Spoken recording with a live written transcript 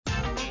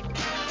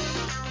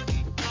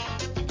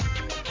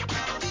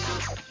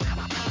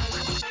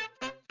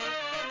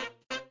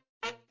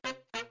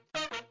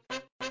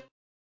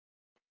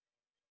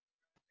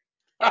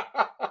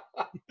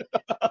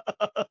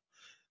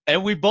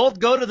And we both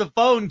go to the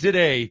phone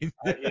today.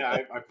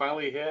 I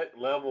finally hit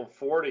level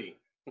 40.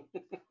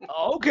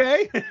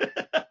 Okay.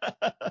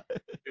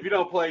 If you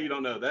don't play, you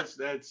don't know.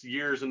 That's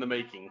years in the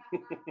making.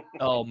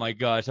 Oh my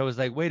gosh. I was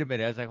like, wait a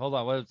minute. I was like, hold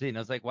on, what am I seeing? I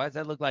was like, why does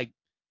that look like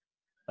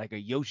a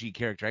Yoshi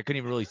character? I couldn't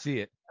even really see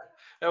it.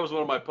 That was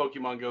one of my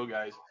Pokemon Go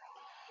guys.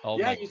 Oh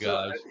Yeah, my you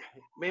saw, gosh.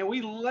 man.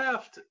 We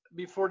left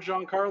before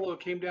Giancarlo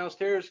came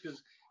downstairs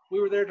because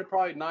we were there to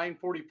probably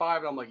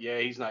 9:45. I'm like, yeah,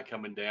 he's not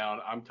coming down.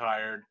 I'm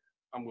tired.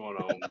 I'm going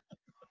home.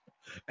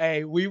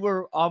 Hey, we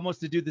were almost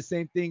to do the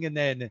same thing, and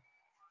then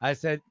I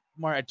said,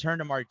 I turned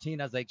to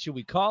Martine. I was like, should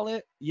we call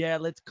it? Yeah,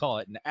 let's call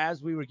it. And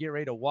as we were getting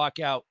ready to walk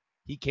out,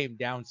 he came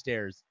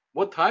downstairs.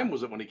 What time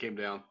was it when he came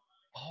down?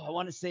 Oh, I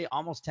want to say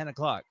almost 10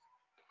 o'clock.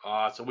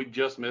 So we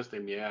just missed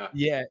him. Yeah.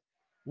 Yeah,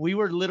 we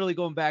were literally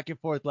going back and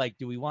forth, like,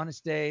 do we want to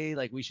stay?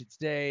 Like, we should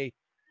stay.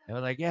 And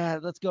we're like, yeah,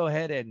 let's go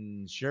ahead.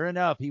 And sure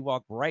enough, he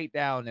walked right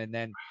down. And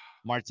then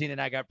Martine and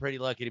I got pretty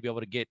lucky to be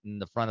able to get in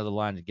the front of the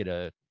line and get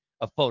a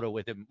photo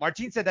with him.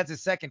 Martine said that's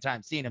his second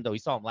time seeing him, though. He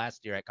saw him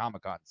last year at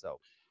Comic Con. So,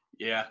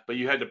 Yeah, but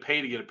you had to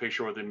pay to get a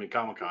picture with him in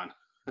Comic Con.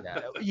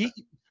 yeah,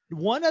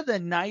 one of the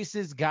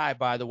nicest guy,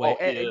 by the way.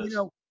 Oh, he And, is.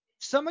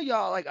 some of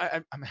y'all, like,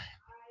 I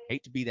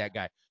hate to be that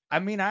guy. I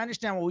mean, I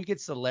understand when we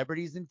get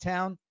celebrities in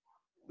town,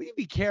 we can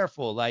be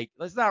careful. Like,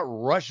 let's not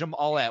rush them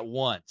all at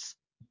once.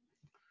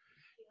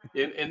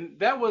 And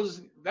that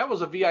was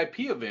a VIP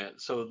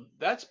event, so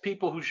that's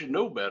people who should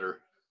know better.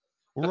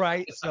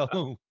 Right.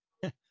 So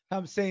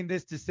I'm saying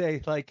this to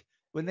say, like,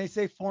 when they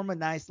say form a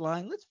nice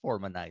line, let's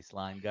form a nice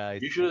line,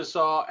 guys. You should have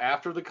saw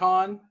after the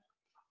con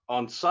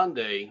on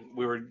Sunday.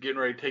 We were getting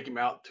ready to take him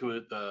out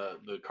to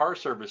the car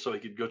service so he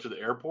could go to the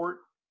airport,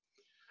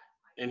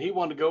 and he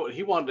wanted to go.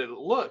 He wanted to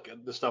look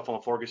at the stuff on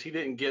the floor because he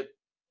didn't get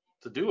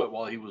to do it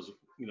while he was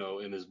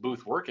in his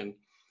booth working.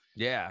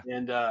 Yeah.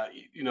 And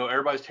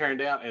everybody's tearing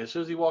down. And as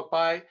soon as he walked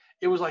by,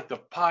 it was like the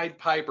Pied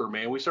Piper,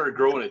 man. We started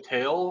growing a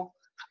tail.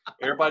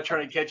 Everybody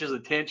trying to catch his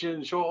attention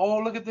and show, oh,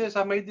 look at this.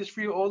 I made this for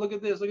you. Oh, look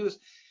at this. Look at this.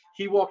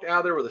 He walked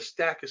out there with a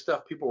stack of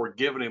stuff people were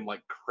giving him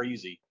like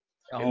crazy.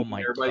 Oh And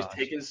my everybody's gosh.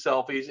 taking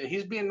selfies and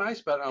he's being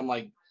nice about it. I'm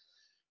like,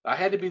 I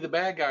had to be the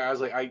bad guy. I was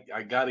like,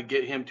 I got to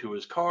get him to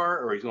his car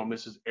or he's going to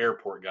miss his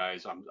airport,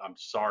 guys. I'm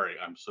sorry.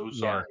 I'm so Yeah.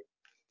 sorry.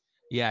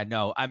 Yeah.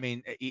 No, I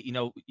mean,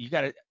 you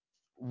got a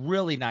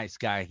really nice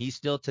guy. He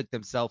still took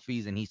them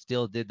selfies and he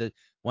still did the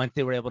once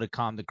they were able to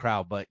calm the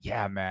crowd. But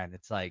yeah, man,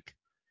 it's like,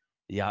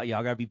 yeah,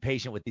 y'all gotta be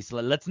patient with these.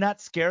 Let's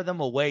not scare them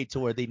away to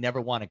where they never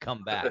want to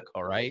come back.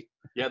 All right.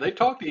 Yeah, they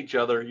talk to each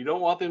other. You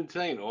don't want them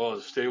saying, oh,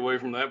 stay away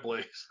from that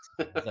place.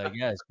 It's like,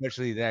 yeah,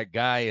 especially that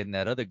guy and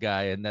that other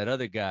guy and that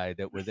other guy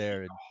that were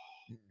there.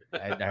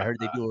 And I heard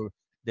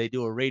they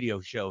do a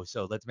radio show,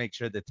 so let's make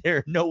sure that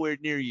they're nowhere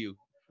near you.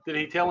 Did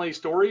he tell any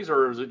stories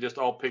or is it just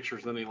all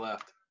pictures and then he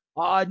left?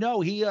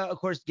 No, he of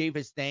course gave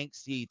his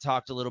thanks. He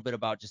talked a little bit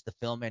about just the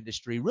film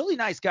industry. Really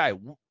nice guy.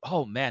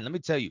 Oh man, let me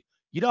tell you.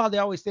 You know how they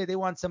always say they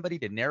want somebody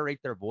to narrate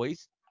their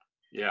voice?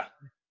 Yeah.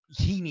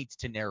 He needs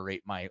to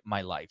narrate my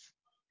life.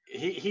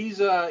 He's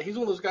one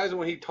of those guys that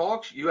when he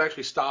talks, you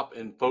actually stop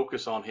and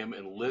focus on him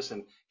and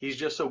listen. He's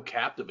just so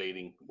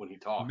captivating when he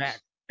Man,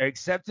 talks.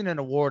 accepting an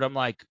award, I'm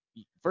like,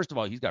 first of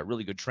all, he's got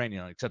really good training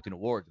on accepting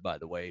awards, by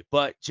the way.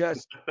 But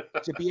just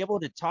to be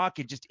able to talk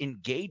and just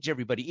engage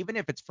everybody, even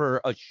if it's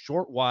for a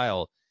short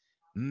while,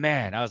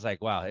 man, I was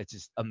like, wow, it's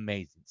just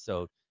amazing.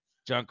 So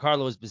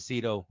Giancarlo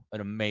Esposito,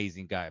 an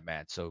amazing guy,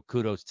 man. So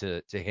kudos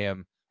to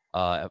him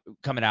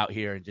coming out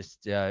here and just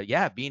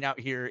yeah, being out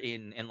here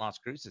in Las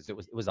Cruces. It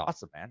was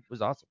awesome, man. It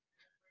was awesome.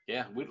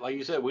 Yeah, like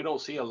you said, we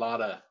don't see a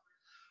lot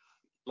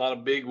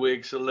of big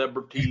wig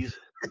celebrities.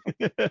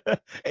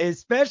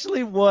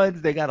 Especially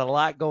ones they got a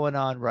lot going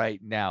on right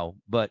now.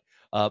 But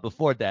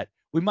before that,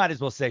 we might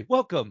as well say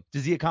welcome to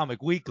Zia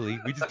Comic Weekly.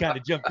 We just kind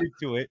of jumped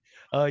into it.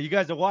 You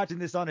guys are watching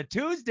this on a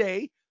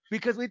Tuesday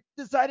because we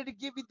decided to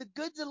give you the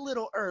goods a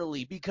little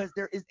early because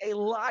there is a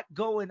lot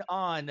going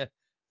on.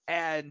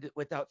 And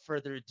without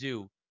further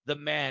ado, the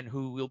man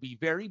who will be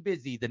very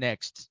busy the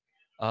next,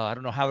 I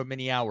don't know how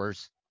many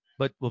hours,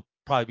 but will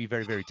probably be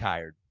very, very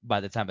tired by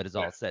the time it is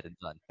Yeah. all said and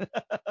done.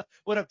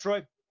 What up,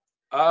 Troy?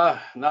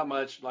 Not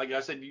much. Like I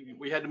said,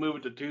 we had to move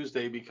it to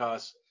Tuesday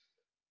because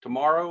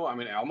tomorrow I'm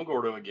in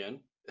Alamogordo again,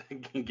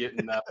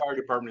 getting fire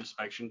department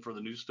inspection for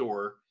the new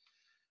store.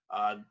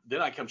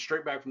 Then I come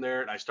straight back from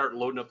there and I start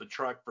loading up the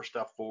truck for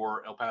stuff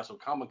for El Paso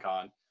Comic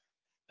Con.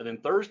 And then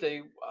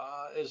Thursday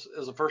is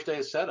the first day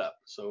of setup,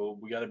 so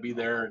we got to be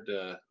there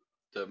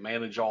to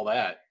manage all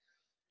that.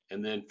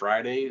 And then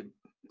Friday,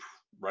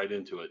 right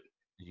into it.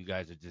 You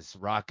guys are just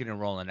rocking and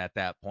rolling at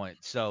that point.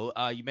 So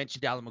you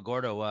mentioned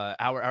Alamogordo.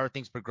 How are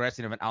things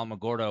progressing in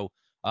Alamogordo?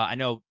 I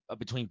know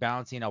between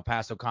balancing El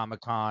Paso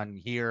Comic Con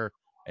here,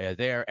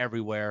 there,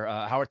 everywhere.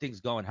 How are things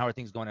going? How are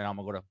things going in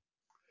Alamogordo?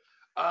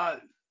 Uh,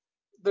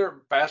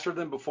 they're faster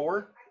than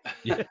before,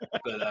 Yeah.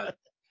 but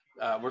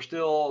we're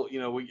still,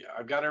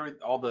 I've got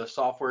all the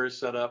software is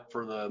set up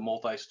for the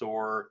multi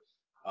store.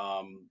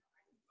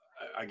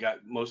 I got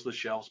most of the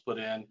shelves put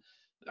in.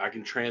 I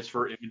can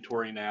transfer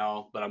inventory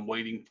now, but I'm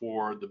waiting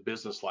for the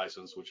business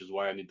license, which is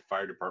why I need the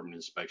fire department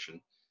inspection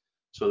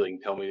so they can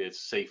tell me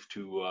it's safe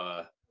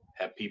to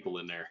have people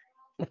in there.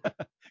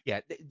 Yeah,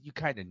 you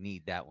kind of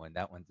need that one.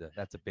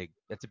 That's a big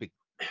need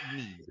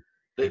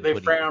They, in they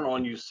putting. frown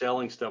on you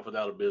selling stuff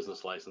without a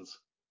business license.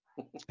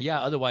 Yeah,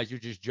 otherwise you're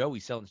just Joey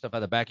selling stuff out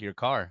of the back of your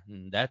car.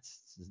 And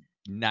that's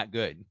not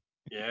good.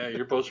 Yeah,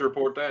 you're supposed to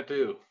report that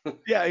too.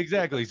 Yeah,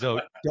 exactly. So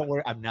don't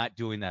worry, I'm not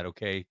doing that,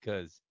 okay?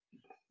 Because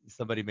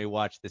somebody may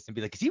watch this and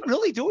be like, "Is he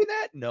really doing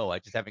that?" No, I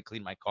just haven't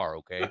cleaned my car,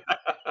 okay?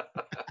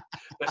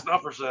 That's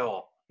not for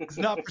sale. It's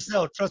not for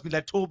sale. Trust me,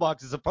 that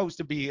toolbox is supposed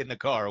to be in the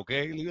car,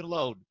 okay? Leave it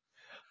alone.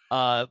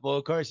 Well,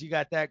 of course, you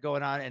got that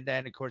going on, and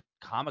then of course,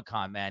 Comic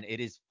Con, man, it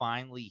is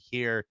finally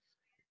here.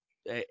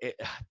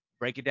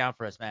 Break it down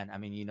for us, man. I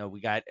mean, we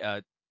got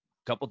a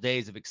couple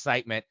days of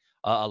excitement,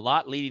 a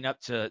lot leading up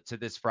to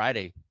this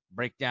Friday.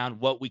 Break down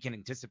what we can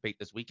anticipate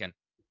this weekend.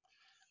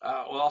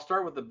 Well, I'll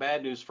start with the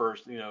bad news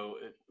first.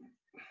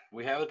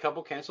 We have a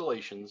couple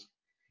cancellations,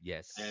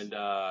 Yes. and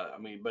I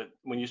mean, but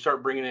when you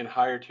start bringing in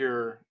higher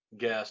tier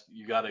guests,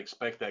 you got to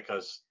expect that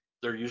because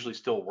they're usually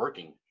still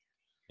working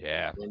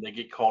Yeah. and they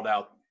get called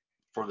out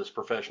for this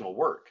professional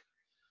work.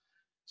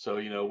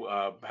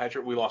 So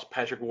Patrick, we lost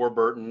Patrick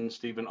Warburton,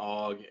 Stephen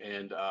Ogg,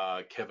 and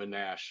Kevin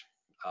Nash.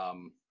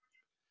 Um,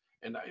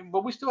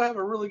 but we still have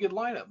a really good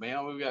lineup,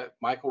 man. We've got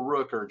Michael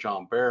Rooker,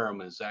 John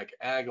Barham, and Zach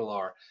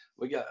Aguilar.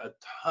 We got a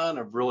ton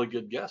of really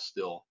good guests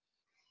still.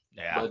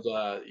 Yeah.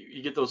 But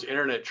you get those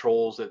internet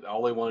trolls that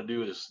all they want to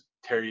do is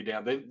tear you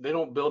down. They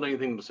don't build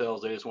anything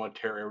themselves. They just want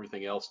to tear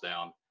everything else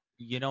down.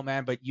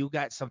 Man, but you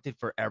got something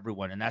for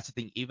everyone, and that's the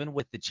thing. Even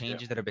with the Yeah.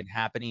 changes that have been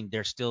happening,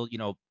 there's still,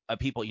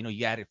 people.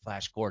 You added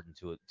Flash Gordon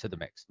to the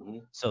mix, Hmm.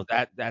 so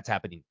that's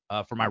happening.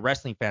 For my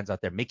wrestling fans out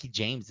there, Mickey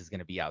James is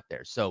going to be out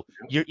there, so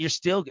you're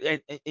still,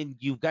 and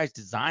you guys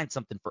designed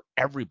something for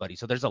everybody.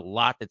 So there's a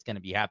lot that's going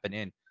to be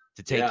happening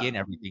to take Yeah. in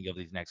everything over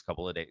these next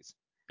couple of days.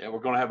 Yeah. We're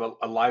going to have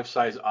a life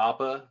size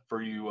Appa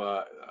for you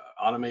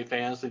anime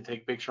fans to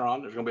take a picture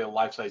on. There's going to be a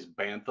life size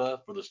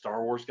Bantha for the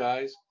Star Wars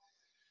guys.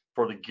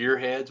 For the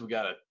gearheads, we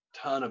got a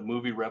ton of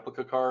movie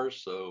replica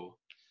cars. So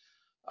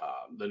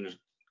then there's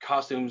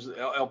costumes.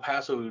 El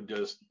Paso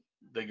just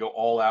they go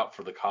all out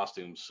for the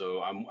costumes.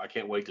 So I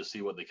can't wait to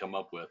see what they come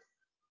up with.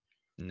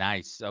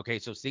 Nice. Okay,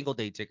 so single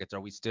day tickets.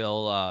 Are we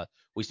still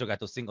got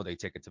those single day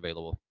tickets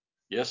available?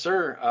 Yes,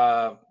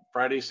 sir.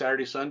 Friday,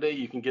 Saturday, Sunday,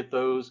 you can get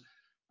those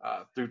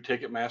through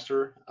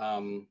Ticketmaster.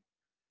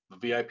 The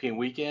VIP and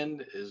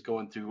weekend is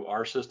going through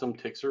our system,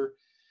 Tixer.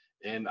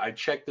 And I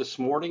checked this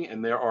morning,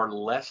 and there are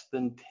less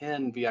than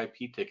 10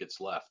 VIP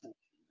tickets left.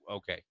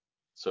 Okay.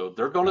 So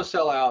they're going to Uh,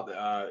 sell out.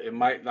 It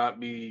might not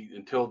be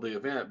until the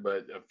event,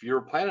 but if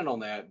you're planning on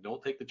that,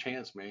 don't take the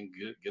chance, man.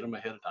 Get them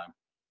ahead of time.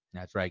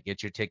 That's right.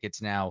 Get your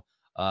tickets now.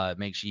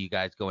 Make sure you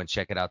guys go and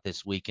check it out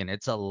this weekend.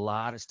 It's a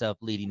lot of stuff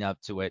leading up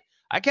to it.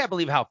 I can't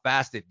believe how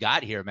fast it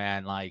got here,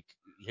 man. Like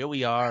here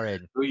we are,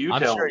 and Who you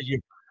I'm tell sure them? you.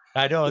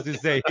 I know. I was gonna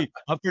say,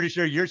 I'm pretty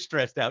sure you're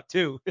stressed out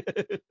too.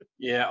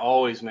 Yeah,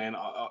 always, man.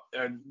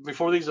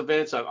 Before these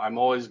events, I'm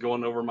always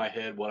going over my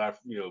head what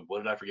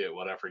did I forget,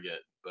 what I forget.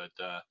 But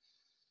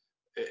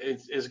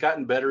it's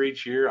gotten better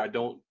each year. I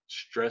don't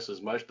stress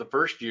as much. The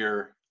first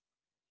year,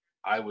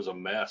 I was a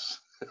mess.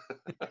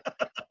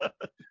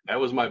 That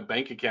was my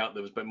bank account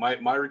that was, but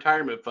my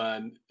retirement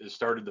fund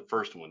started the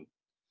first one,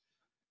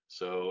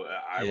 so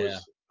Yeah.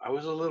 I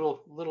was a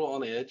little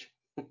on edge.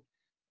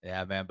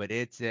 Yeah, man, but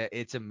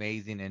it's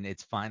amazing and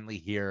it's finally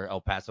here,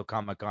 El Paso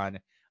Comic Con.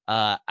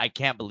 I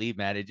can't believe,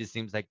 man, it just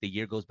seems like the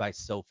year goes by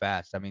so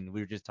fast. I mean,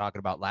 we were just talking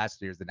about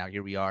last year's, and now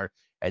here we are.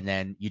 And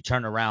then you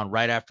turn around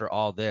right after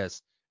all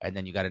this, and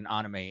then you got an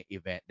anime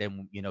event.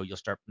 Then you'll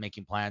start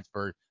making plans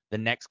for the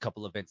next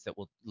couple events that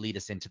will lead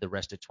us into the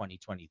rest of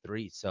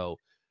 2023. So,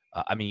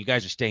 I mean, you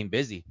guys are staying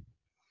busy.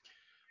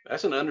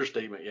 That's an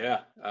understatement. Yeah,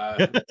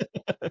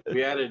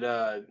 we added.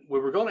 We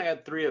were going to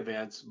add three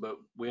events, but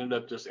we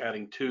ended up just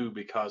adding two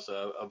because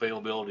of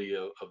availability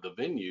of the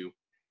venue.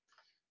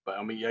 But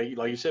I mean, yeah,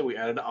 like you said, we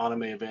added an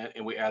anime event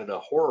and we added a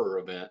horror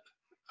event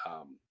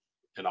um,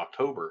 in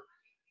October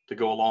to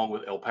go along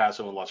with El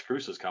Paso and Las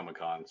Cruces Comic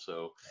Con.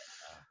 So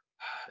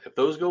if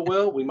those go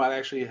well, we might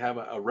actually have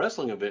a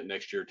wrestling event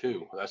next year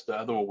too. That's the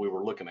other one we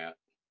were looking at.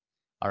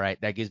 All right,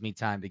 that gives me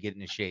time to get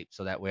into shape,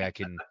 so that way I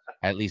can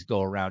at least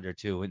go around or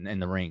two in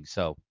the ring.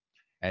 So,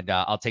 and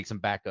I'll take some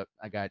backup.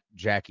 I got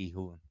Jackie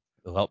who'll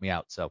help me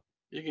out. So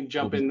You can we'll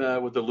jump be.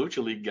 in with the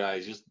Lucha League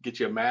guys. Just get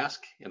you a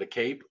mask and a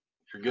cape.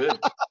 You're good.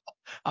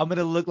 I'm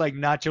gonna look like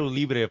Nacho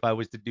Libre if I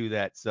was to do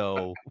that.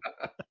 So,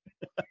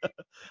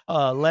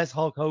 less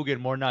Hulk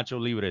Hogan, more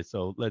Nacho Libre.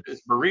 So It's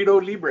let's.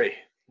 burrito libre.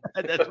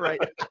 That's right.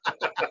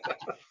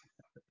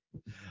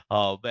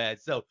 Oh man.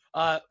 So,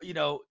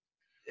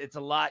 it's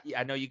a lot.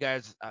 I know you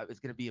guys. It's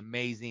gonna be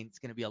amazing. It's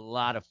gonna be a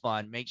lot of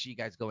fun. Make sure you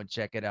guys go and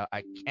check it out.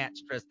 I can't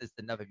stress this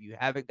enough. If you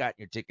haven't gotten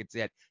your tickets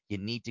yet, you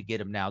need to get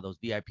them now. Those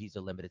VIPs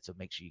are limited, so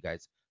make sure you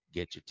guys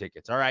get your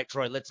tickets. All right,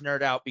 Troy, let's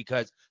nerd out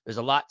because there's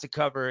a lot to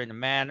cover. And the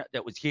man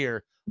that was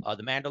here,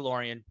 the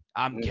Mandalorian,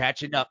 I'm Mm.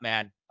 catching up,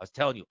 man. I was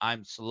telling you,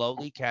 I'm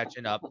slowly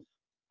catching up.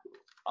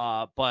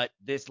 But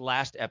this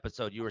last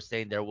episode, you were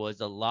saying there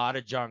was a lot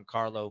of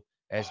Giancarlo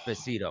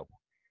Esposito.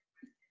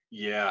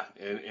 Yeah,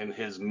 and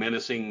his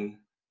menacing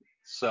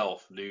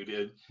self,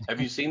 dude. Have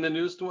you seen the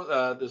news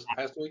this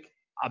past week?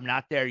 I'm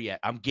not there yet.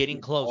 I'm getting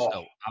close Oh,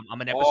 though.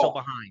 I'm an episode oh,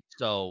 behind.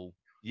 So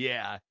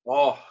yeah,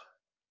 oh,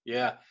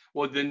 yeah.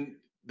 Well, then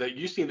that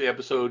you seen the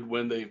episode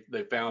when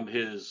they found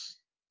his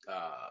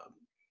uh,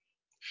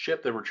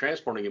 ship they were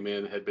transporting him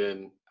in had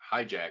been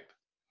hijacked,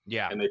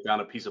 yeah. and they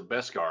found a piece of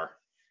Beskar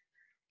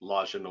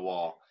lodged in the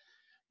wall.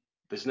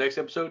 This next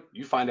episode,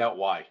 you find out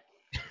why.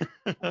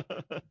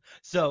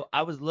 So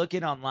I was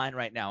looking online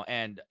right now,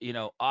 and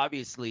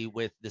obviously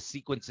with the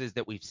sequences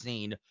that we've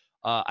seen,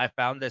 I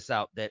found this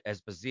out that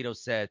Esposito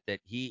said that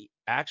he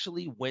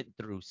actually went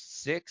through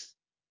 6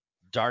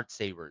 dart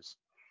sabers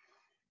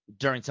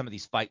during some of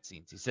these fight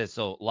scenes. He says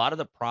so a lot of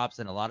the props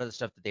and a lot of the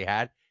stuff that they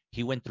had,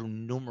 he went through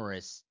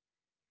numerous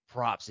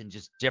props and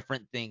just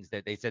different things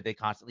that they said they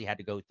constantly had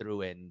to go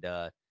through and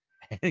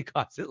and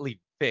constantly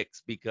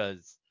fix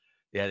because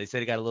yeah, they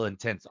said it got a little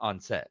intense on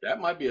set.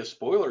 That might be a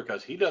spoiler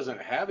because he doesn't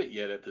have it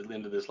yet at the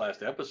end of this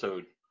last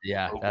episode.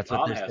 Yeah, Bo that's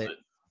what Katan they're has saying. it.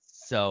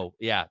 So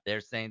yeah,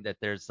 they're saying that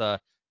there's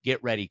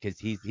get ready because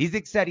he's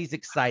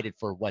excited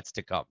for what's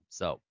to come.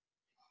 So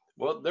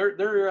Well,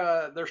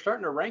 they're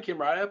starting to rank him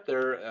right up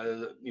there,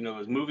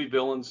 as movie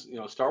villains,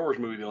 Star Wars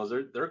movie villains.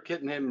 They're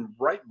getting him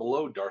right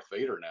below Darth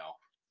Vader now.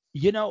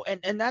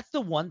 and that's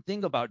the one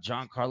thing about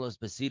John Carlos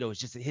Esposito is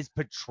just his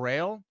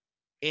portrayal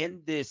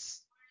in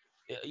this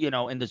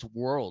in this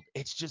world.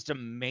 It's just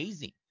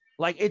amazing.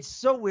 Like it's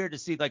so weird to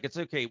see. Like it's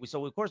okay.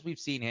 So of course we've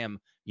seen him,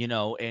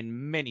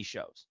 in many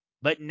shows,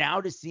 but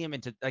now to see him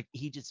into like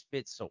he just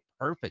fits so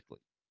perfectly.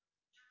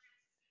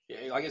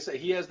 Yeah, like I said,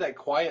 he has that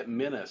quiet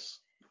menace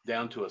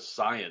down to a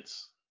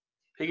science.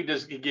 He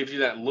gives you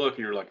that look,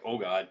 and you're like, oh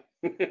God.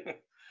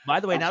 By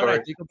the way, I'm now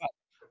that sorry.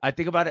 I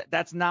think about it,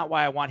 that's not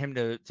why I want him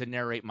to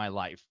narrate my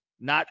life.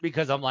 Not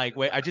because I'm like,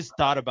 wait, I just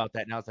thought about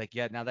that. Now it's like,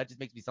 yeah, now that just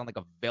makes me sound like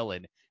a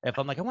villain. If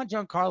I'm like, I want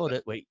Giancarlo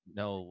to wait,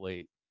 no,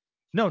 wait.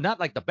 No, not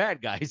like the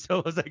bad guy. So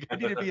I was like, I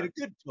need to be in a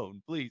good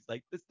tone, please.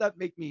 Like, this not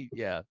make me,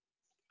 yeah.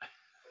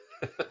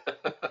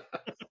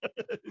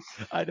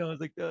 I know. I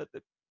was like,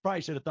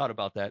 probably should have thought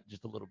about that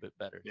just a little bit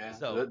better. Yeah,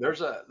 So,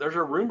 there's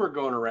a rumor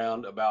going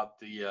around about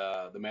the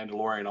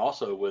Mandalorian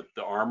also with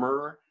the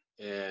armor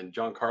and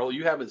Giancarlo.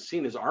 You haven't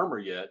seen his armor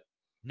yet.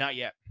 not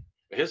yet.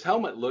 His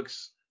helmet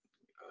looks,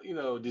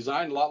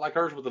 designed a lot like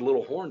ours with the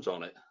little horns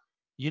on it.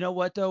 You know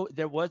what though?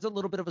 There was a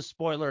little bit of a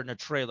spoiler in the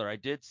trailer. I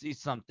did see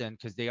something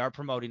because they are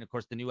promoting, of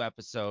course, the new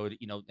episode.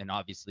 And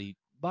obviously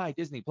by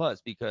Disney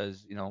Plus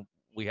because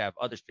we have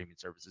other streaming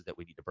services that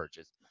we need to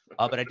purchase.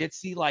 But I did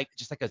see like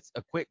just like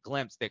a quick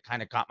glimpse that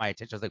kind of caught my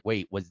attention. I was like,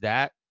 wait, was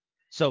that?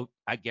 So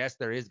I guess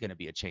there is going to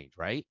be a change,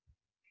 right?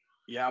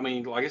 Yeah, I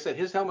mean, like I said,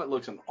 his helmet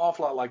looks an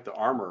awful lot like the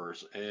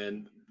armorer's,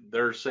 and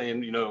they're saying,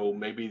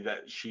 maybe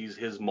that she's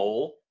his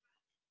mole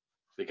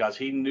because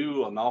he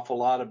knew an awful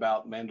lot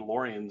about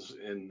Mandalorians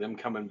and them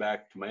coming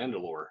back to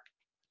Mandalore.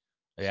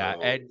 Yeah,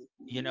 and So,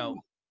 you know,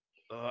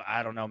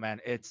 I don't know,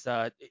 man. It's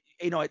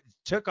it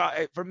took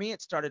for me.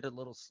 It started a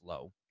little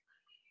slow,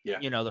 yeah.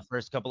 the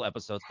first couple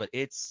episodes, but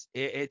it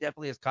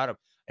definitely has caught up.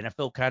 And I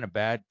feel kind of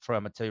bad for.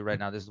 I'm gonna tell you right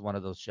now, this is one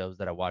of those shows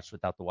that I watched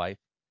without the wife,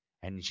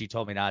 and she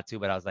told me not to,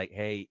 but I was like,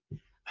 hey,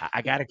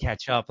 I gotta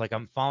catch up. Like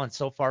I'm falling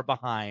so far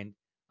behind.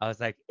 I was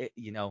like,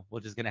 we're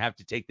just gonna have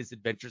to take this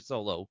adventure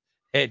solo,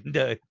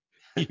 and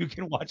you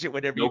can watch it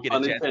whenever you No get a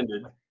pun chance.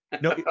 intended.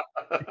 No,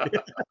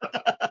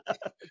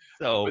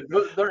 so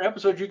But there are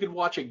episodes you can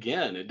watch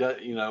again. It does,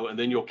 and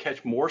then you'll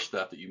catch more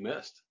stuff that you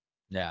missed.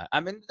 yeah, I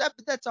mean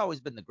that's always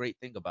been the great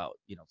thing about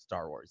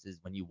Star Wars is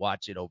when you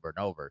watch it over and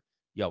over,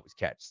 you always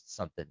catch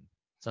something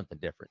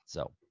different.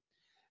 So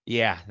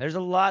yeah, there's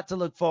a lot to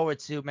look forward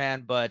to,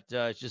 man. But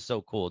it's just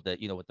so cool that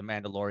with the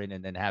Mandalorian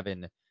and then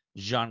having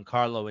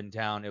Giancarlo in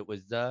town, it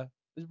was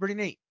pretty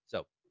neat.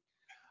 So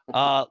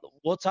uh,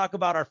 we'll talk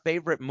about our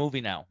favorite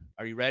movie now.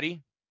 Are you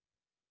ready?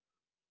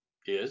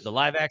 The Is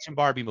live action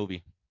Barbie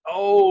movie.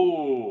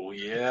 Oh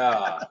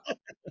yeah,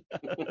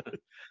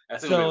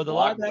 that's gonna be a So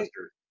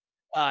blockbuster.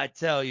 I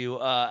tell you,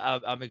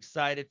 I'm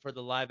excited for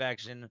the live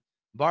action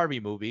Barbie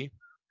movie,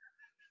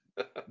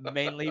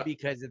 mainly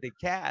because of the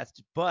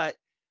cast. But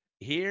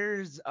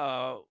here's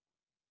how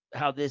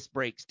this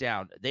breaks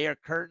down. They are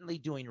currently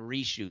doing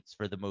reshoots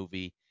for the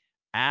movie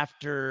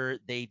after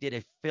they did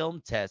a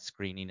film test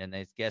screening, and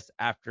I guess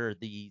after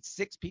the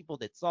 6 people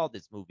that saw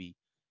this movie,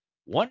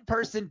 one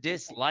person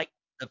disliked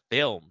the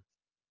film,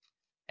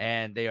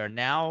 and they are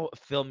now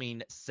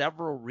filming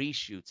several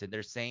reshoots, and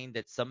they're saying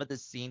that some of the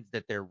scenes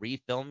that they're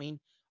refilming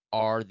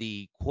are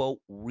the quote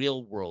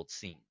real world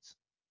scenes.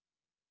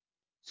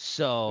 Hmm.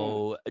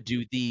 So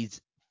do these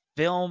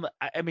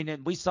I mean,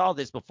 and we saw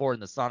this before in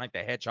the Sonic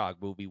the Hedgehog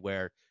movie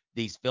where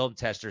these film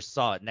testers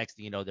saw it. Next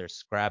thing you know, they're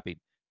scrapping.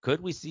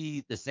 Could we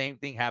see the same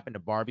thing happen to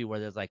Barbie where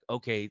there's like,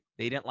 okay,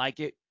 they didn't like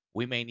it.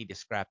 we may need to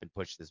scrap and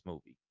push this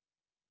movie.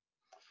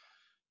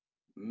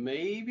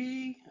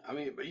 Maybe. I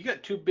mean, but you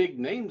got two big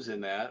names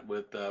in that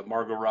with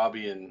Margot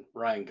Robbie and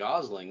Ryan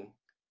Gosling,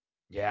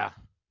 Yeah,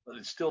 but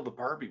it's still the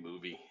Barbie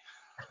movie.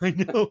 I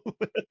know.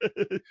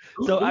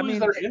 Who So I who is mean,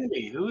 their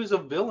enemy? Who is a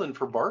villain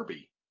for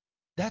Barbie?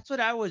 that's what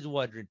I was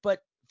wondering.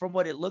 But from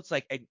what it looks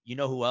like, and you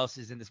know who else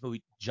is in this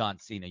movie? John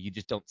Cena. You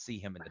just don't see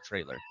him in the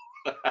trailer.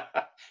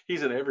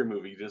 He's in every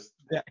movie, you just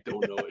Yeah,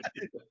 don't know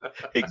it.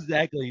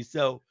 exactly.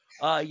 So,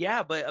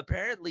 yeah, but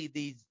apparently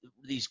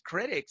these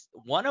critics,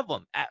 one of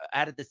them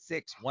out of the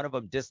six, one of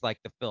them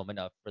disliked the film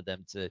enough for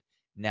them to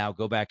now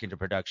go back into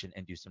production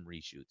and do some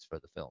reshoots for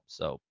the film.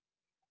 So,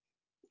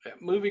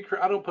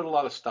 I don't put a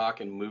lot of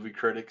stock in movie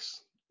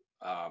critics.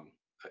 Um,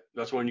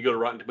 that's when you go to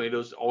Rotten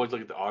Tomatoes, always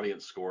look at the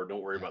audience score.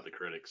 Don't worry about the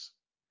critics.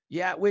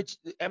 yeah, which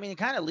I mean, it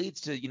kind of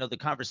leads to the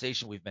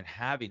conversation we've been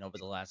having over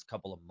the last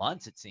couple of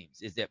months. It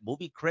seems is that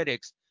movie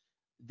critics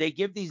they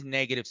give these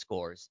negative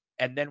scores,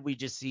 and then we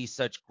just see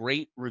such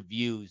great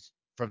reviews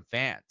from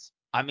fans.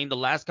 I mean, the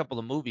last couple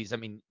of movies, I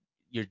mean,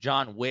 your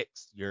John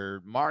Wicks,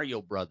 your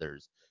Mario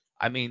Brothers.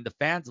 I mean, the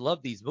fans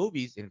love these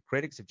movies, and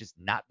critics have just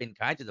not been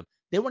kind to them.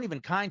 They weren't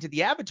even kind to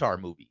the Avatar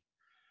movie.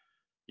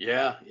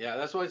 Yeah, yeah,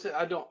 that's why I said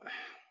I don't.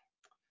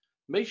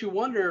 Makes you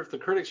wonder if the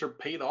critics are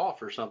paid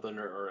off or something,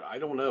 or I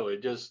don't know.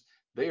 It just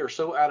they are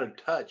so out of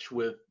touch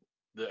with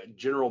the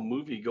general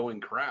movie going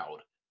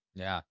crowd.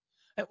 Yeah.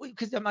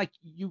 Because I'm like,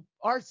 you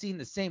are seeing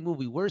the same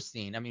movie we're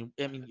seeing. I mean,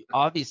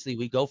 obviously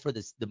we go for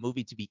the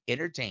movie to be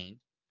entertained.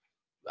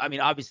 I mean,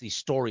 obviously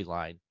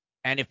storyline.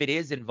 And if it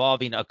is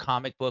involving a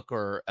comic book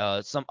or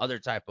some other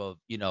type of,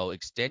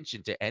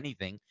 extension to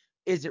anything,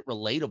 is it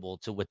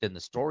relatable to within the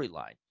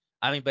storyline?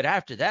 I mean, but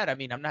after that, I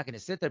mean, I'm not going to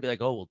sit there and be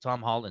like, oh, well,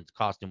 Tom Holland's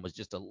costume was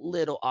just a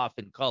little off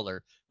in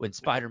color when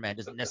Spider-Man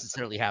doesn't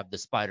necessarily have the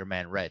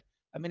Spider-Man red.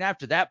 I mean,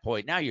 after that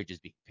point, now you're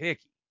just being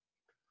picky.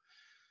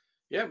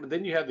 Yeah, but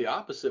then you have the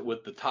opposite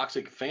with the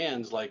toxic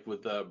fans, like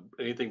with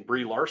anything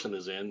Brie Larson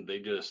is in, they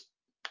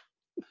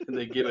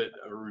give it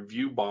a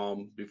review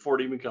bomb before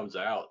it even comes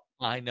out.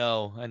 I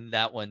know, and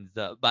that one's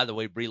by the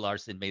way, Brie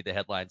Larson made the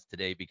headlines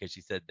today because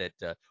she said that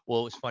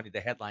well, it was funny.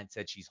 The headline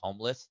said she's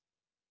homeless.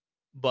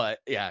 But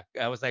yeah,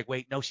 I was like,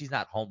 "Wait, no, she's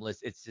not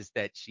homeless. It's just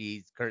that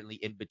she's currently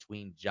in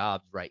between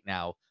jobs right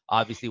now,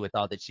 obviously with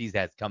all that she's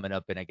has coming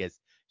up, and I guess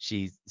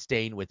she's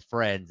staying with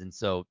friends, and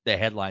so the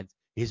headlines,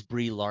 "Is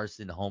Brie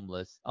Larson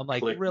homeless?" I'm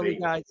like, "Really, Clickbait.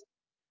 guys?"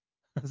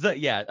 So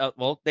yeah,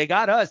 well, they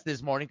got us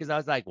this morning because I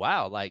was like,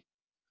 "Wow, like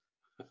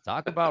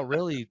talk about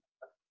really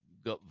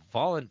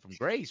falling from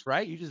grace,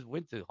 right? You just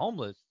went to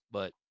homeless."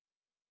 But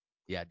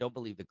yeah, don't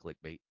believe the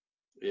clickbait.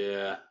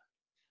 Yeah.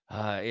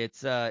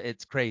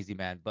 It's crazy,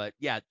 man. But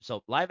yeah,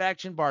 so live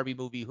action Barbie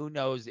movie. Who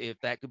knows if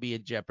that could be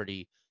in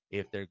jeopardy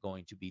if they're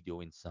going to be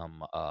doing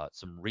some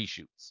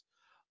reshoots.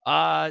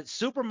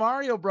 Super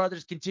Mario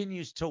Brothers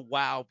continues to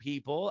wow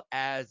people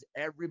as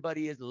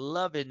everybody is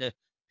loving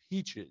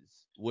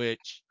Peaches,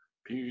 which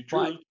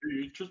fi- Peaches,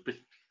 peaches,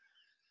 peaches.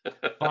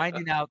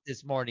 finding out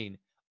this morning,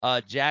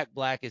 Jack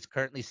Black is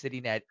currently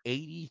sitting at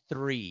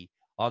 83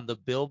 on the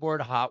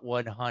Billboard Hot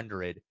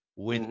 100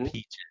 with Hmm.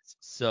 Peaches.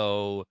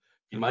 So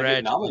He might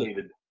get congratulations.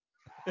 nominated.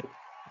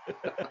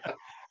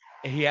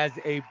 He has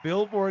a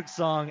Billboard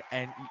song,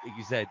 and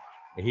you said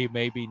he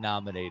may be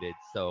nominated.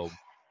 So,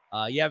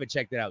 you haven't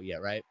checked it out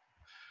yet, right?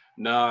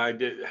 No, I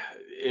did.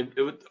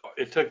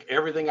 It took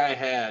everything I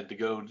had to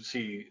go to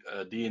see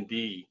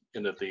D&D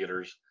in the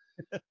theaters.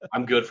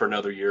 I'm good for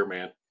another year,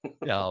 man.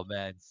 Oh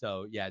man.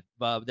 So yeah,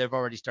 they've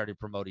already started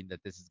promoting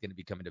that this is going to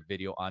be coming to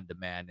video on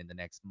demand in the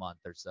next month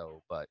or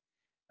so. But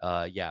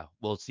yeah,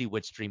 we'll see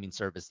which streaming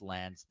service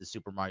lands the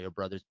Super Mario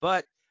Brothers.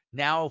 But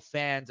now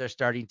fans are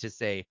starting to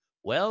say,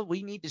 well,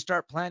 we need to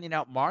start planning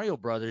out Mario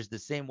Brothers the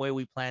same way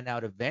we plan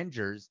out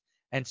Avengers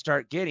and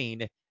start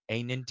getting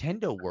a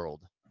Nintendo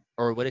World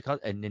or what do you call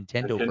it? A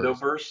Nintendo Nintendo verse.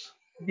 verse.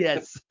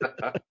 Yes.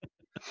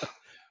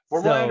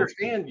 From what I So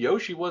understand,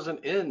 Yoshi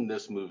wasn't in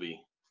this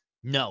movie.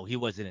 no, he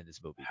wasn't in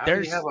this movie. How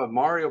do you have a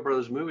Mario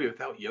Brothers movie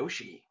without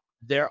Yoshi?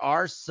 There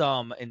are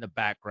some in the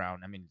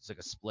background. I mean, it's like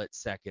a split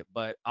second,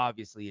 but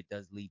obviously it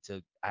does lead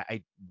to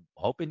I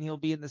hoping he'll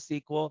be in the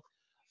sequel.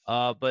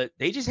 But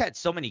they just had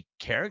so many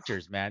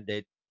characters, man,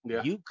 that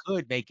Yeah. you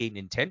could make a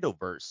Nintendo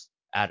verse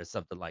out of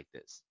something like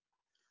this.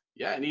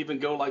 Yeah, and even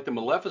go like the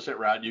Maleficent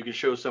route. You can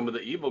show some of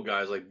the evil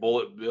guys like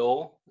Bullet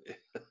Bill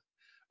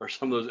or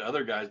some of those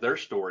other guys their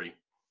story.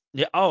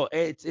 Yeah. Oh,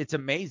 it's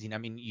amazing. I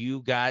mean,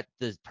 you got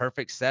the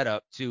perfect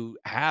setup to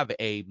have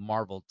a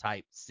Marvel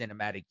type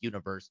cinematic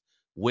universe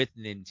with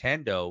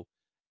Nintendo.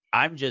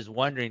 I'm just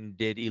wondering,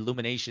 did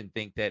Illumination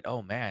think that,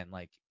 oh man,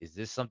 like, is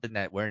this something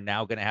that we're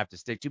now going to have to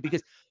stick to?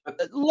 Because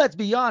let's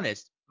be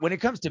honest, when it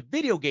comes to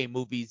video game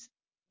movies,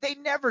 they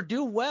never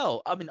do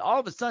well. I mean, all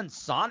of a sudden,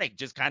 Sonic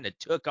just kind of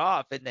took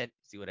off, and then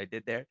see what I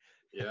did there?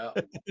 Yeah,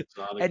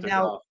 Sonic And took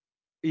now, off.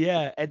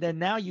 yeah, and then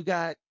now you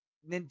got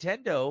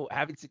Nintendo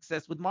having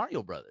success with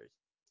Mario Brothers.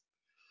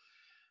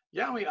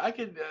 Yeah, I mean, I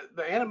could.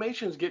 The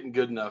animation's getting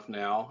good enough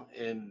now,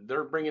 and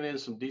they're bringing in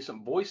some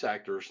decent voice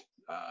actors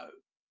uh,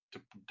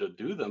 to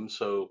do them.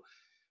 So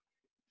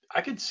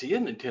I could see a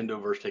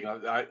Nintendo verse taking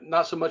off.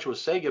 Not so much with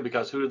Sega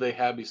because who do they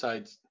have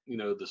besides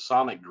the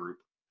Sonic group?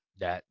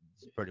 That's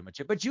pretty much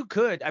it. But you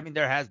could, I mean,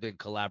 there has been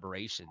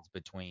collaborations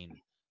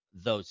between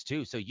those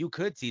two, so you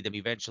could see them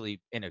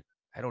eventually in a.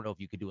 I don't know if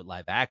you could do it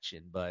live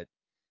action, but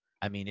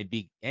I mean, it'd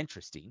be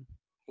interesting.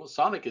 Well,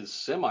 Sonic is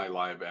semi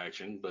live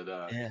action, but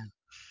Yeah.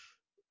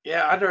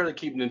 yeah, I'd rather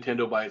keep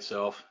Nintendo by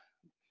itself.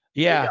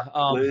 They got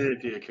Yeah.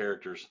 plenty of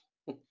characters.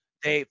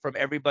 They from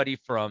everybody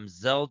from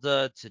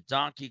Zelda to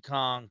Donkey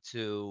Kong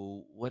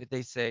to what did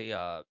they say?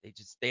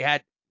 They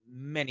had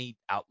many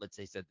outlets.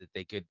 They said that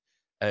they could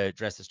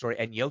address the story,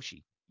 and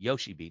Yoshi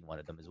being one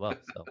of them as well.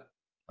 So,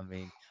 I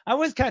mean, I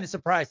was kind of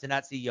surprised to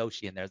not see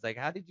Yoshi in there. It's like,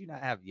 how did you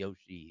not have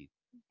Yoshi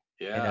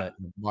in Yeah, a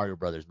Mario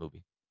Brothers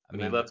movie? I and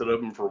they mean, left it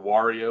open for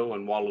Wario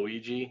and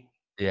Waluigi.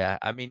 yeah,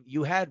 I mean,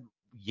 you had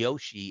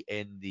Yoshi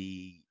in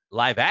the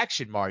live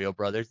action Mario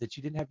Brothers that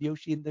you didn't have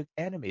Yoshi in the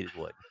animated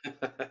one.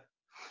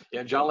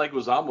 Yeah, John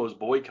Leguizamo is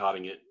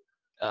boycotting it.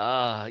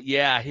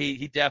 Yeah,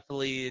 he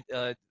definitely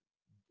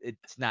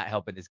it's not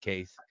helping his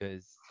case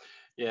because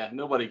Yeah,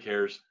 nobody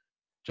cares.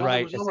 John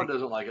right, Leguizamo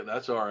doesn't like it.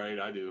 That's all right.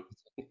 I do.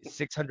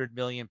 600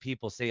 million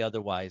people say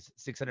otherwise.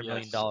 600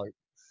 million Yes. dollars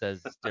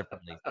says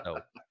differently. So,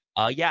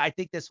 yeah, I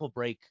think this will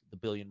break the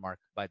billion mark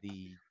by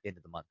the end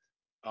of the month.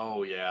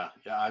 Oh yeah,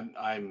 yeah.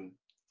 I'm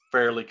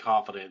fairly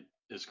confident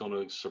it's going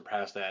to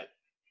surpass that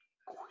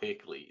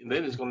quickly, and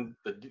then it's going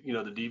to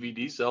the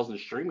DVD sales and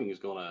streaming is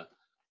going to.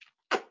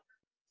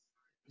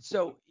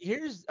 So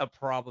here's a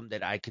problem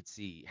that I could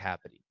see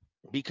happening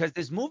because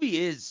this movie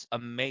is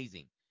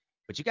amazing,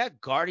 but you got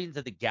Guardians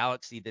of the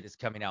Galaxy that is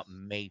coming out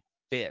May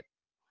 5th.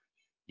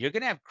 You're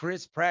gonna have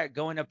Chris Pratt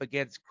going up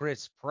against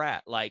Chris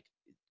Pratt. Like,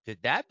 could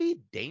that be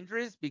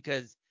dangerous?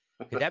 Because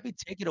could that be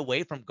taken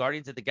away from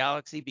Guardians of the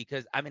Galaxy?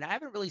 Because I mean, I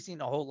haven't really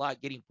seen a whole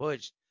lot getting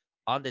pushed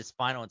on this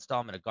final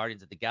installment of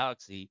Guardians of the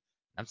Galaxy.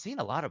 I'm seeing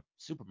a lot of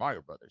Super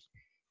Mario Brothers.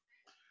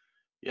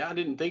 Yeah, I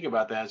didn't think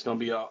about that. It's going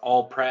to be a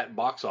all Pratt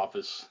box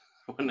office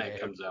when that Yeah,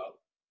 comes out.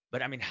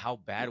 but I mean, how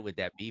bad would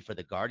that be for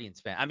the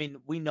Guardians fan? I mean,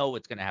 we know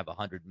it's gonna have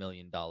 $100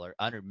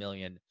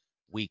 million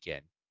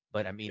weekend.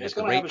 But I mean, It's at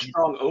the going to have rate a these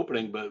strong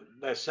opening, but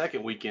that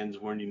second weekend's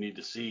when you need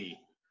to see.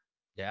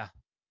 yeah,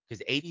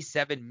 because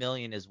 87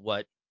 million is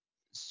what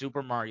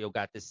Super Mario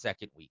got this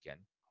second weekend.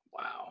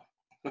 Wow.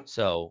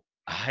 So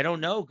I don't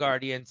know,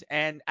 Guardians.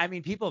 And I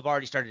mean, people have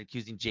already started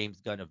accusing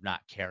James Gunn of not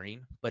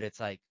caring, but it's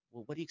like,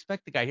 well, what do you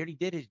expect? The guy he already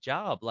did his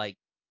job. Like,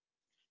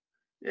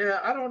 Yeah,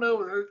 I don't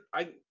know.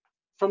 I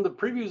From the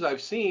previews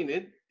I've seen,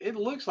 it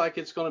looks like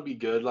it's going to be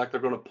good. Like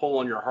they're going to pull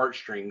on your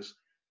heartstrings.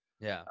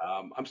 yeah,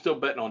 I'm still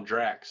betting on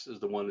Drax is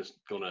the one that's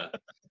going to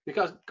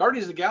because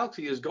Guardians of the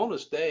Galaxy is going to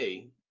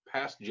stay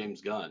past James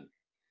Gunn.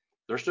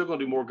 They're still going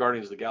to do more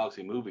Guardians of the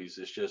Galaxy movies.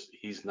 It's just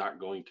he's not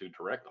going to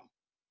direct them.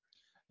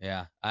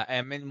 yeah.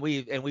 I mean,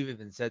 we've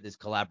even said this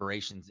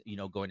collaborations,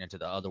 going into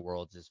the other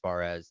worlds as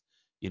far as,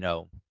 you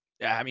know,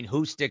 I mean,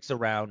 who sticks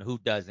around, who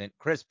doesn't.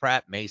 Chris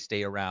Pratt may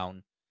stay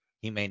around,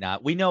 he may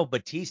not. We know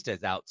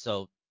Batista's out,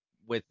 so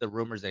with the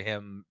rumors of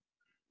him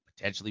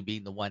potentially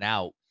being the one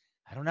out,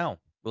 I don't know.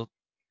 Well,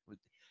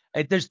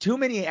 there's too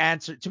many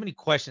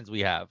questions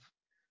we have,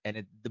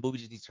 and the movie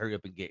just needs to hurry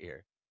up and get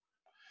here.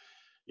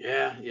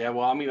 Yeah, yeah.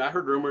 Well, I mean, I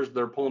heard rumors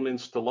they're pulling in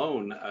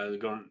Stallone. They're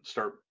going to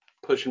start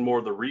pushing more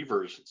of the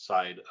Reavers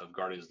side of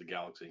Guardians of the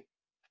Galaxy,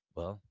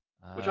 Well,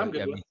 which I'm yeah,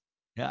 good I with. mean,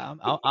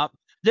 yeah,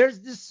 there's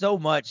just so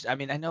much. I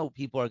mean, I know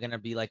people are gonna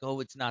be like, "Oh,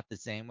 it's not the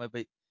same way,"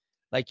 but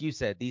like you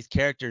said, these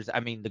characters. I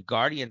mean, the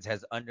Guardians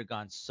has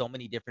undergone so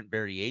many different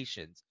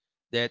variations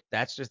that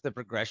that's just the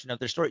progression of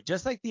their story.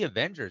 Just like the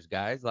Avengers,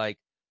 guys. Like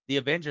the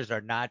Avengers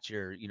are not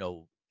your,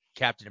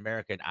 Captain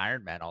America and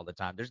Iron Man all the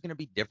time. There's gonna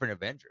be different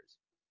Avengers.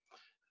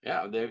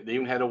 Yeah, they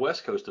even had a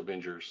West Coast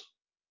Avengers.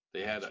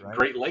 They had That's a right.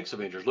 Great Lakes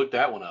Avengers. Look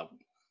that one up.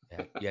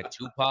 Yeah, you had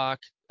Tupac.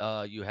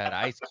 You had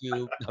Ice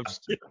Cube. I'm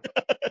just kidding.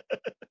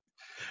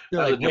 They're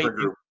That's a like, wait, different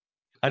group.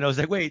 I know. I was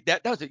like, wait,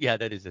 that was it. Yeah,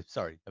 that is it.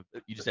 Sorry,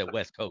 you just said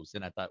West Coast,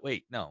 and I thought,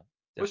 wait, no,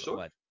 For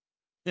different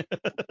sure.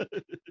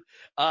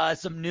 one.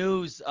 Some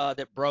news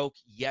that broke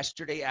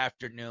yesterday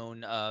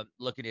afternoon.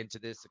 Looking into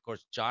this, of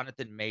course,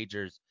 Jonathan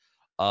Majors,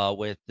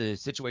 with the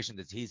situation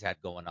that he's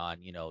had going on,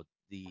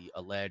 the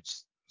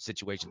alleged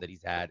situation that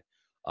he's had.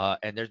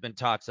 And there's been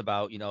talks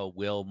about,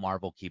 will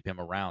Marvel keep him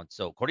around?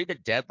 So according to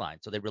Deadline,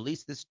 so they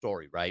released this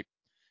story, right?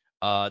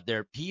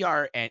 Their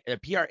PR and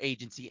PR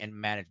agency and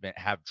management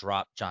have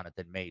dropped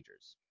Jonathan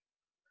Majors.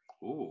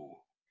 Ooh.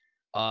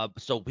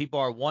 So people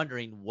are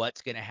wondering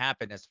what's going to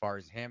happen as far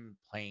as him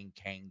playing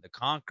Kang the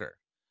Conqueror.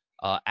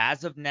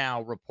 As of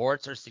now,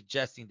 reports are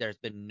suggesting there's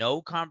been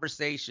no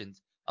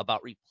conversations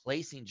about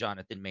replacing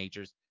Jonathan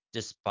Majors,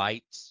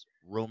 despite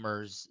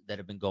rumors that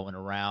have been going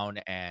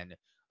around and,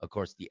 of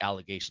course, the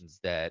allegations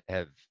that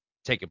have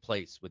taken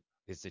place with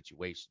his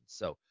situation.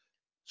 So,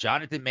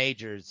 Jonathan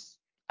Majors,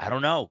 I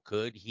don't know,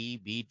 could he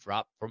be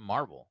dropped from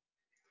Marvel?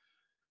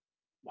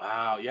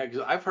 Wow. Yeah,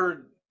 because I've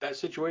heard that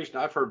situation.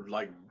 I've heard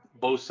like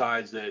both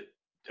sides that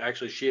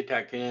actually she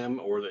attacked him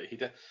or that he.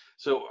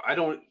 So I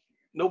don't.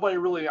 Nobody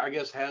really, I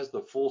guess, has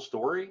the full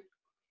story.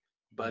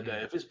 But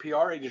Mhm. if his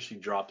PR agency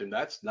dropped him,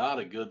 that's not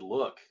a good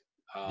look.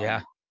 Yeah.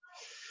 Um,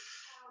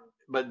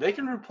 but they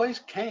can replace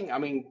Kang. I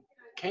mean,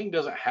 Kang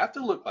doesn't have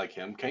to look like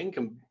him. Kang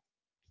can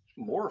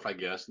morph, I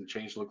guess, and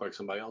change to look like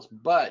somebody else.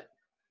 But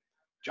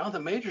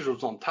Jonathan Majors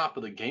was on top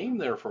of the game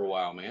there for a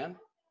while, man.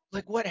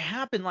 Like, what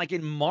happened, like,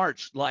 in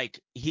March? Like,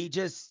 he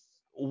just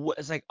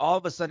was like, all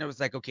of a sudden, it was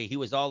like, okay, he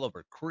was all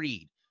over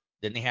Creed,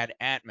 then they had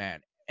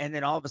Ant-Man, and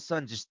then all of a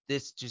sudden, just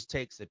this just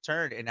takes a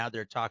turn, and now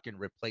they're talking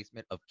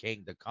replacement of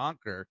King the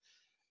Conqueror,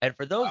 and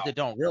for those Wow. that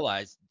don't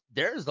realize,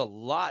 there's a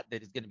lot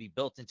that is gonna be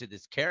built into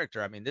this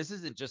character. I mean, this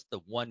isn't just the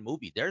one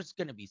movie. There's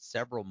gonna be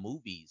several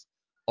movies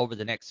over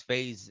the next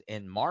phase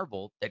in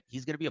Marvel that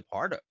he's gonna be a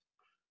part of.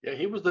 Yeah,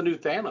 he was the new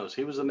Thanos.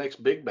 He was the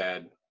next big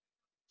bad.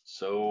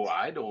 So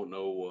I don't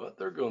know what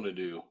they're going to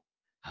do.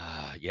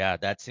 Yeah,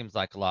 that seems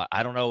like a lot.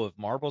 I don't know if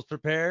Marvel's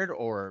prepared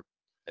or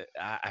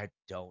I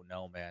don't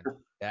know, man.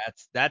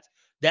 That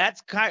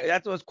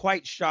was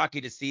quite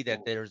shocking to see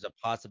that there's a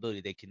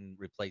possibility they can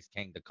replace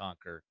Kang the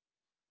Conqueror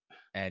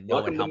and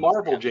knowing Welcome to how much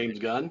Marvel, depth. James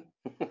Gunn.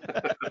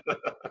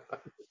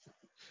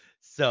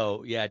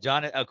 So yeah,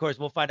 John, of course,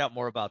 we'll find out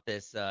more about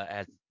this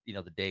as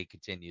the day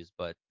continues.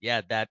 But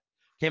yeah, that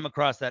came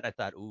across that I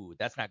thought, ooh,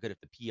 that's not good if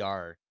the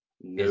PR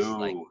is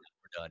like, No,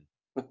 we're done.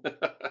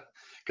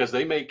 because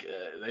they make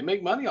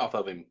money off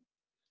of him.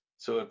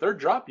 So if they're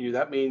dropping you,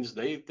 that means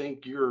they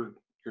think you're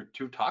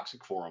too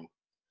toxic for them.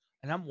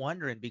 And I'm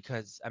wondering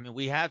because I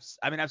mean,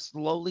 I've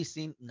slowly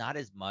seen not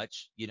as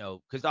much,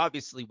 because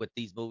obviously with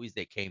these movies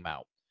that came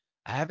out,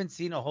 I haven't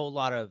seen a whole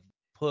lot of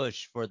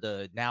push for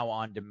the now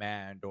on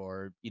demand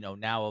or,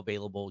 now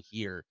available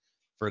here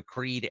for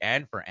Creed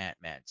and for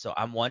Ant-Man. So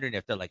I'm wondering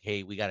if they're like,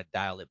 hey, we got to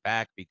dial it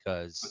back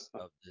because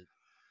of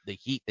the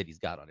heat that he's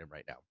got on him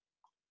right now.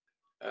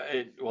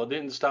 Well, it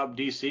didn't stop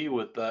DC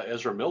with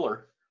Ezra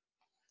Miller.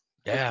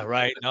 Yeah,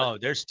 right. No,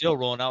 they're still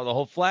rolling out the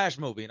whole Flash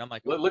movie, and I'm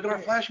like, Look at our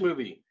okay. Flash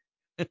movie.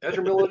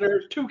 Ezra Miller,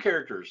 there's two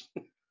characters.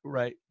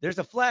 Right. There's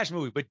a Flash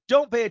movie, but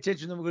don't pay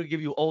attention. Then we're going to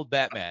give you old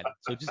Batman.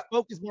 So just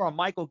focus more on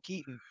Michael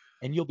Keaton,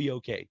 and you'll be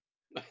okay.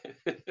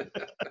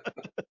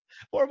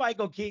 Poor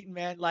Michael Keaton,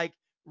 man. Like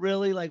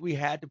really, like we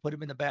had to put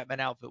him in the Batman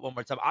outfit one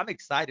more time. I'm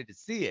excited to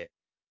see it,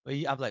 but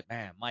I'm like,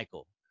 man,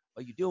 Michael,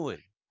 what you doing?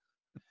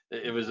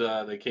 It was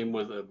they came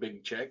with a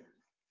big check.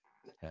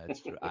 Yeah,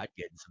 that's true. I'd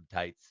get in some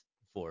tights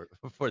for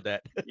for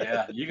that.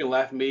 Yeah, you can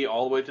laugh at me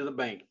all the way to the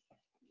bank.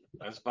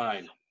 That's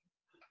fine.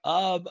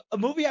 A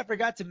movie I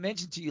forgot to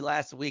mention to you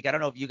last week. I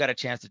don't know if you got a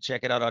chance to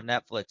check it out on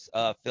Netflix.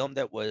 Film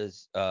that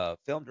was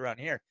filmed around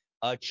here.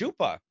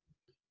 Chupa.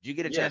 Did you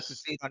get a chance to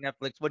Yes. see it on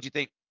Netflix? What'd you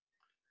think?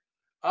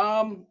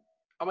 Um,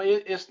 I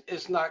mean,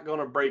 it's not going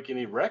to break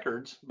any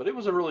records, but it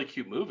was a really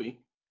cute movie.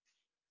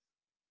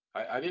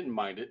 I didn't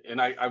mind it, and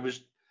I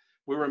was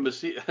we were in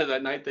Mesilla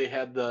that night. They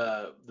had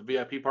the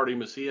VIP party in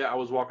Mesilla. I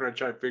was walking around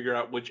trying to figure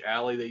out which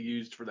alley they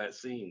used for that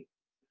scene.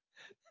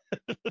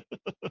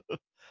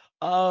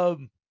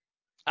 Um,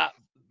 uh,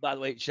 by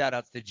the way, shout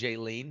outs to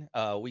Jaylene.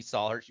 We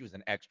saw her; she was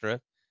an extra.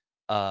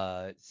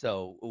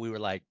 So we were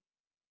like,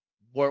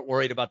 weren't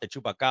worried about the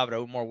chupacabra.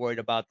 We're more worried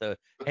about the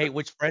hey,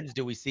 which friends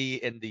do we see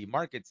in the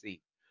market scene?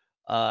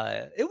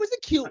 It was a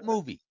cute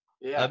movie.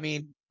 I Yeah,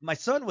 mean, my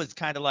son was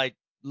kind of like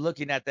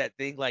looking at that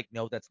thing like,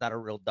 no, that's not a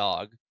real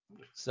dog.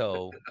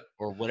 So,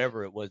 or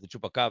whatever it was, the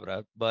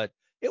chupacabra, but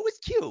it was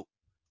cute.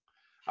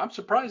 I'm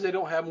surprised they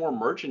don't have more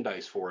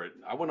merchandise for it.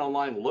 I went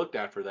online and looked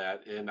after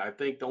that, and I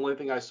think the only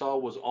thing I saw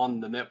was on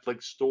the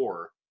Netflix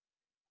store.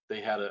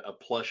 They had a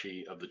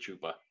plushie of the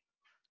Chupa.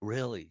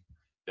 Really.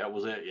 That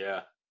was it.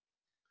 Yeah,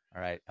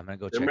 All right, I'm gonna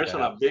go they're check that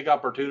missing out. a big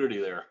opportunity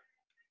there.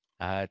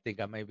 I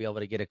think I may be able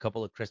to get a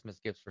couple of Christmas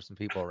gifts for some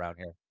people around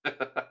here.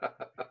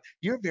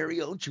 Your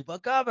very own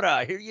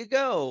chupacabra. Here you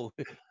go.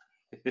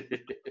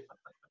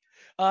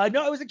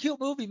 No, it was a cute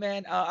movie,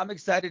 man. I'm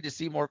excited to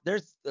see more.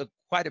 There's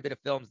quite a bit of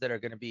films that are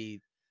going to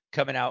be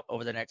coming out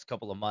over the next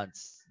couple of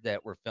months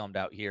that were filmed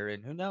out here,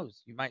 and who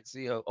knows, you might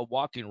see a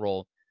walking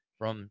role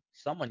from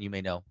someone you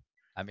may know.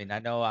 I mean, I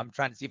know I'm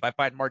trying to see if I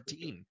find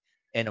Martine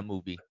in a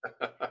movie.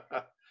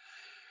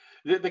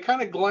 They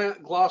kind of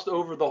glossed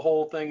over the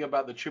whole thing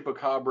about the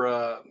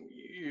chupacabra,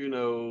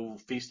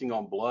 feasting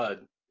on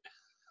blood.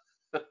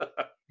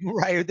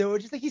 Right? They were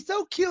just like, he's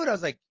so cute. I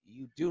was like,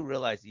 you do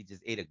realize he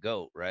just ate a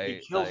goat, He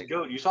right? kills Like,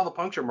 goat. You saw the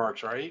puncture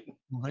marks, right?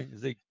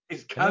 it's like,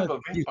 He's I kind know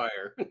of it's a cute.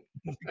 vampire.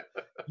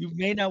 You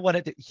may not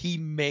want to. He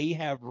may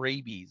have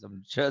rabies.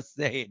 I'm just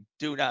saying,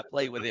 do not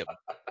play with him.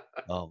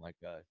 Oh my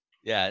god.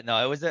 Yeah,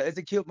 no, it's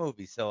a cute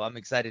movie, so I'm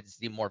excited to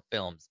see more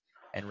films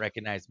and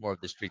recognize more of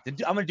the streets.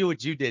 And I'm gonna do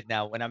what you did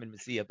now when I'm in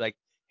Mesilla. Like,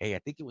 hey, I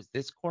think it was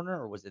this corner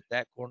or was it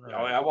that corner?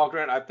 I walked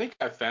around. I think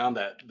I found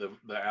that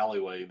the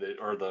alleyway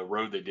or the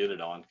road they did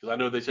it on because I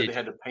know they said they Did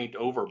had you? to paint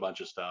over a bunch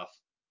of stuff,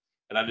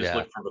 and I just Yeah.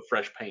 looked for the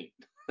fresh paint.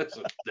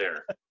 So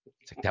there.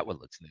 It's like that one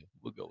looks new.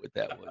 We'll go with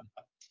that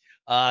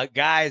one.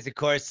 Guys, of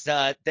course,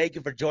 thank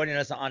you for joining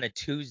us on a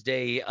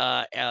Tuesday.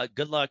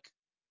 Good luck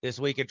this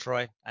weekend,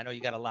 Troy. I know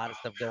you got a lot of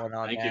stuff going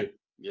on, Thank man. you.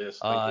 Yes,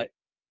 thank Uh,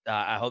 you.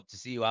 I hope to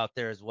see you out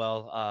there as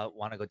well.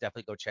 Want to go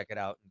definitely go check it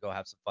out and go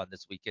have some fun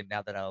this weekend.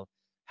 Now that I'll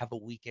have a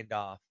weekend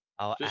off.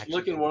 I'll Just look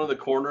actually in one of the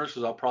corners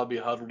because I'll probably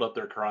be huddled up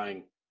there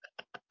crying.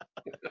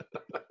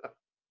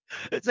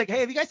 It's like, hey,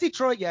 have you guys seen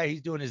Troy? Yeah,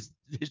 he's doing his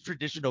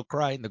traditional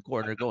cry in the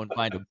corner. Go and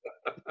find him.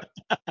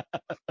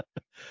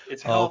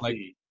 It's Oh my,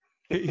 healthy.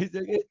 he's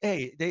like,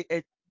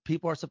 hey,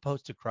 people are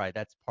supposed to cry.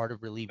 That's part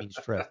of relieving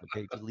stress.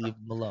 Okay, just leave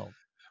them alone.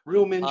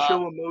 Real men Uh,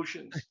 show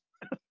emotions.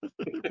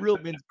 real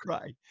men's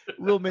cry.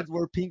 Real men's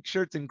wear pink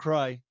shirts and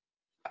cry,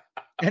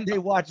 and they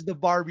watch the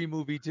Barbie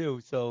movie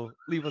too. So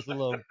leave us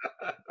alone.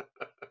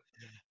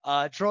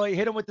 Troy,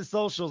 hit them with the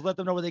socials. Let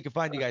them know where they can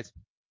find you guys.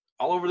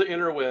 All over the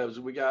interwebs.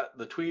 We got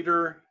the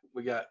Twitter,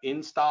 we got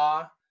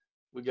Insta,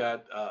 we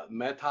got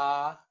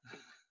Meta,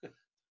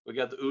 we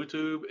got the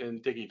YouTube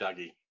and TikTok.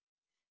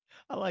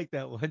 I like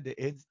that one. The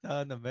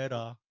Insta and the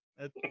Meta.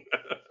 That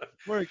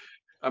worked,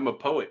 I'm a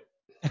poet.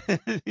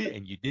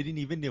 and you didn't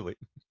even knew it.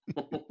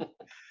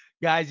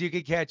 Guys, you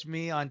can catch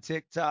me on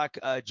TikTok,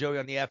 Joey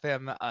on the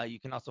FM. You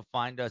can also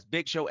find us,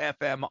 Big Show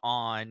FM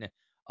on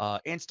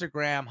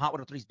Instagram, Hot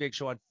 103's Big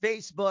Show on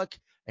Facebook,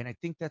 and I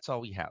think that's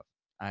all we have.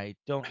 I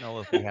don't know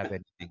if we have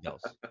anything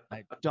else.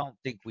 I don't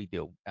think we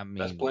do. I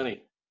That's mean,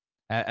 plenty.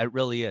 it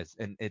really is,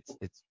 and it's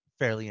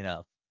fairly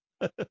enough.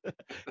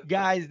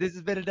 Guys, this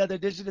has been another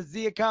edition of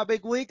Zia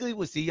Comic Weekly.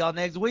 We'll see y'all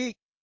next week.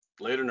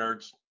 Later,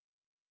 nerds.